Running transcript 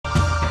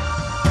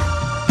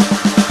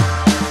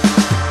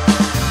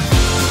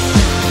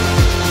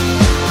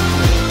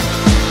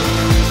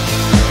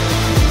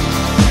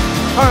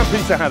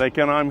to Haddock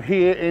and I'm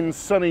here in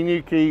sunny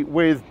Newquay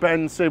with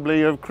Ben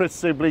Sibley of Chris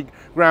Sibley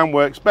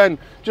Groundworks. Ben,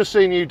 just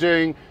seen you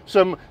doing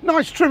some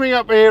nice trimming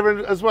up here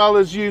and as well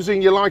as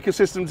using your Leica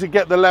system to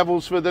get the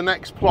levels for the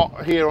next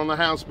plot here on the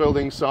house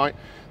building site.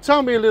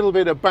 Tell me a little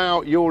bit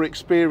about your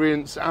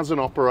experience as an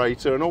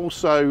operator, and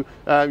also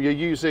you're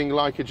using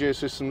Leica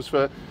Geosystems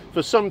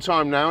for some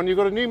time now, and you've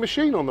got a new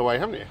machine on the way,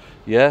 haven't you?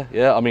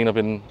 Yeah. I mean, I've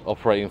been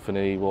operating for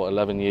nearly,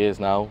 11 years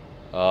now.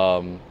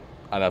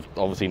 And I've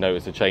obviously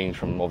noticed a change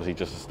from obviously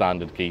just a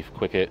standard Keith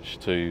quick hitch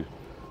to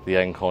the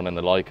Engcon and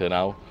the Leica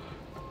now.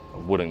 I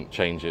wouldn't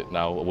change it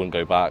now, I wouldn't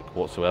go back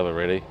whatsoever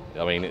really.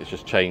 I mean, it's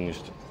just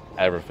changed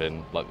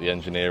everything, like the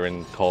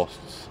engineering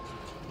costs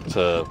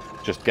to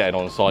just getting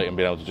on site and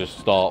being able to just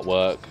start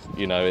work.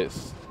 You know,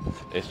 it's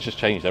just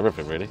changed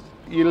everything really.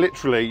 You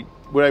literally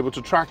were able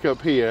to track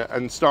up here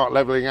and start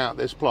levelling out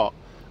this plot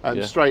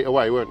and straight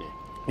away, weren't you?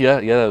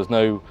 Yeah, there was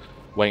no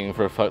waiting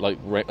for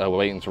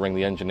waiting to ring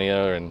the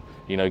engineer and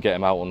get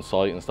him out on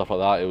site and stuff like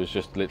that. It was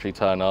just literally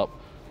turn up,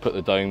 put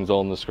the domes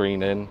on, the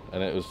screen in,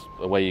 and it was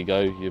away you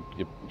go. You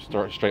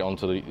start straight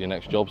onto your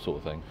next job sort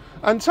of thing.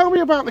 And tell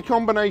me about the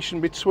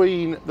combination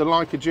between the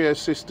Leica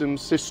Geosystems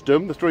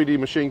system, the 3D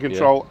machine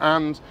control,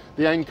 and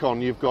the Engcon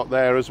you've got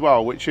there as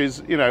well, which is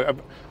a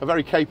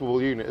very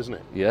capable unit, isn't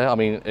it? Yeah, I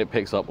mean, it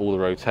picks up all the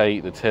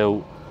rotate, the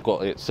tilt.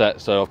 Got it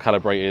set so I've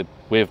calibrated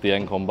with the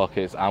Engcon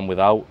buckets and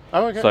without.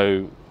 Oh, okay.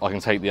 So I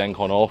can take the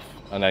Engcon off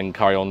and then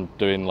carry on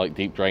doing like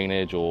deep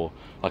drainage, or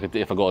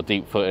if I've got a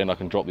deep foot in, I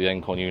can drop the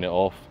Engcon unit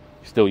off,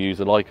 still use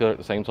the Leica at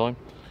the same time.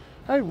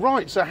 Oh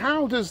right, so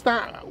how does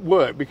that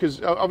work?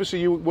 Because obviously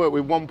you work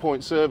with 1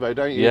 Point Survey,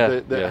 don't you,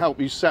 that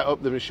help you set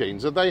up the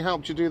machines. Have they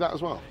helped you do that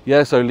as well?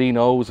 Yeah, so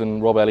Knowles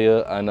and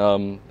Elliott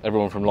and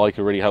everyone from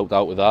Leica really helped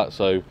out with that.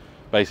 So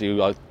basically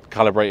I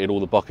calibrated all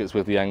the buckets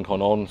with the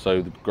Engcon on,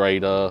 so the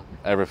grader,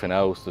 everything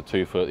else, the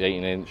 2 foot, the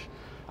 18-inch.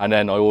 And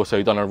then I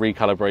also done a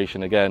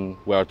recalibration again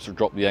where I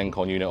dropped the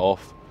Engcon unit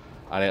off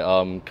and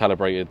it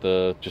calibrated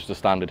just the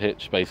standard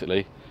hitch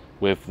basically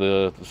with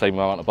the same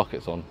amount of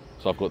buckets on.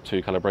 So I've got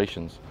 2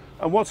 calibrations.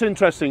 And what's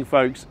interesting,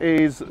 folks,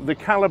 is the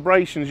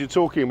calibrations you're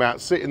talking about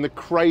sit in the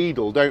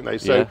cradle, don't they?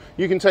 So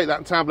you can take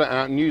that tablet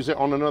out and use it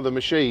on another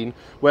machine,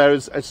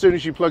 whereas as soon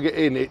as you plug it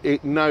in,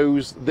 it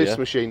knows this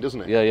machine,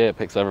 doesn't it? Yeah, it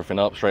picks everything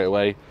up straight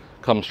away,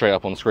 comes straight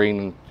up on screen,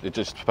 and it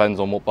just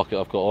depends on what bucket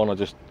I've got on. I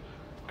just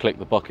click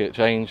the bucket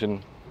change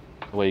and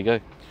away you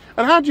go.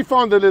 And how do you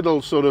find the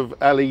little sort of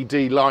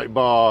LED light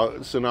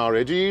bar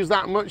scenario? Do you use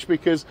that much?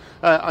 Because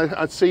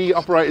I see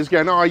operators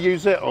going, oh, I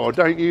use it or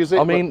don't use it.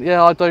 I mean,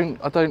 yeah, I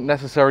don't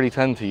necessarily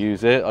tend to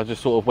use it. I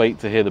just sort of wait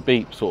to hear the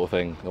beep sort of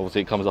thing.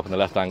 Obviously it comes up in the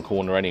left-hand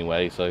corner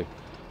anyway, so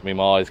I mean,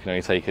 my eyes can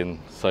only take in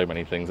so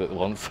many things at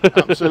once.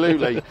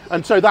 Absolutely.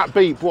 And so that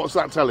beep, what's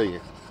that telling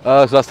you?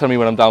 So that's telling me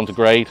when I'm down to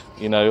grade,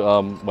 when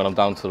I'm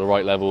down to the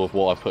right level of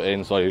what I've put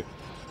in. So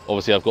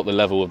obviously I've got the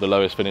level of the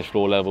lowest finished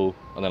floor level,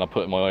 and then I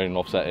put my own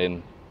offset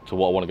in to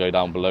what I want to go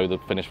down below the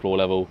finished floor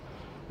level,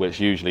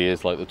 which usually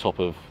is like the top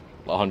of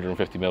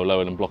 150mm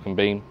lower than block and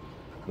beam.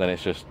 Then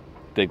it's just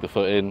dig the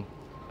foot in,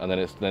 and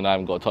then I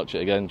haven't got to touch it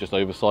again, just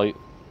oversight,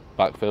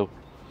 backfill.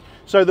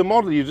 So the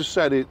model you just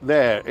said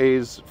there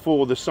is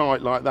for the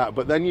site like that,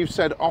 but then you've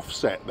said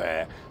offset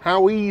there.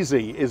 How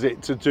easy is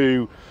it to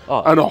do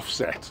an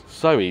offset?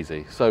 So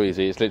easy, so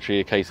easy. It's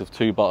literally a case of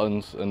 2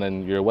 buttons and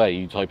then you're away.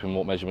 You type in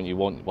what measurement you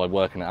want by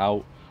working it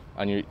out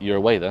and you're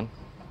away then.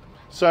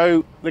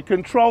 So the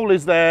control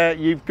is there,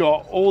 you've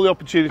got all the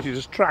opportunity to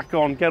just track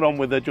on, get on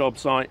with the job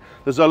site.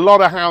 There's a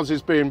lot of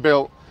houses being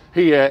built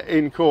here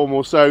in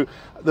Cornwall, so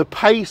the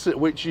pace at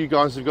which you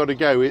guys have got to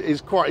go is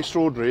quite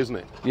extraordinary, isn't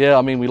it? Yeah,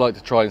 I mean, we like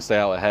to try and stay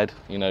out ahead,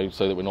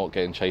 so that we're not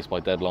getting chased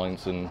by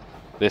deadlines, and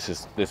this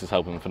is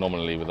helping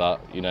phenomenally with that,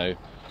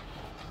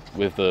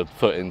 with the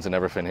footings and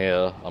everything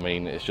here. I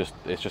mean, it's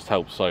just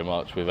helped so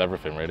much with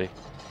everything really.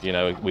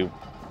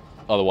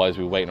 Otherwise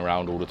we're waiting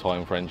around all the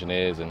time for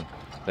engineers, and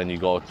then you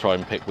got to try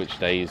and pick which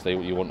days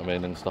you want them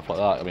in and stuff like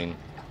that. I mean,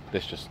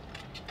 it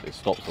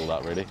stops all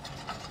that really.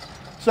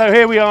 So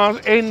here we are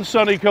in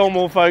sunny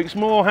Cornwall, folks.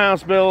 More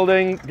house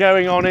building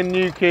going on in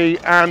Newquay,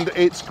 and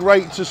it's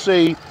great to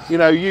see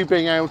you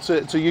being able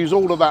to use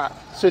all of that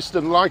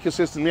system, Leica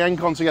system, the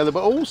Engcon together,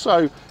 but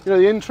also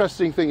the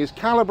interesting thing is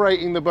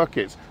calibrating the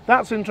buckets.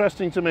 That's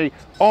interesting to me,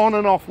 on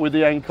and off with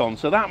the Engcon.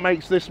 So that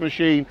makes this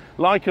machine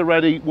Leica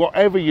ready,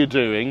 whatever you're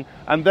doing,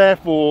 and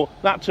therefore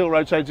that tilt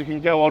rotator can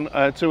go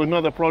on to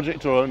another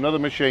project or another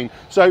machine.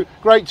 So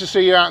great to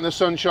see you out in the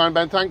sunshine,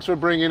 Ben. Thanks for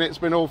bringing it. It's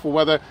been awful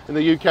weather in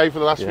the UK for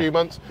the last few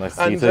months. Nice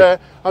to see you too.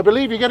 I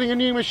believe you're getting a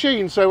new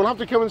machine, so we'll have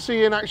to come and see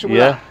you in action with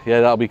that. Yeah,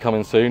 that'll be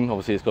coming soon.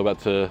 Obviously it's got about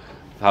to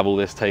have all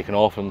this taken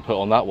off and put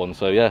on that one,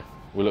 so yeah,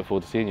 we look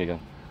forward to seeing you again.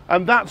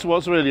 And that's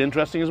what's really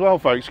interesting as well,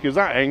 folks, because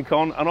that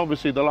Engcon and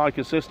obviously the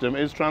Leica system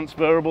is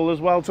transferable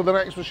as well to the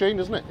next machine,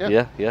 isn't it?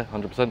 Yeah,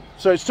 100%.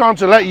 So it's time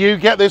to let you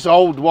get this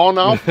old one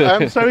off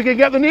so we can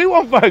get the new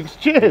one, folks.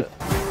 Cheers.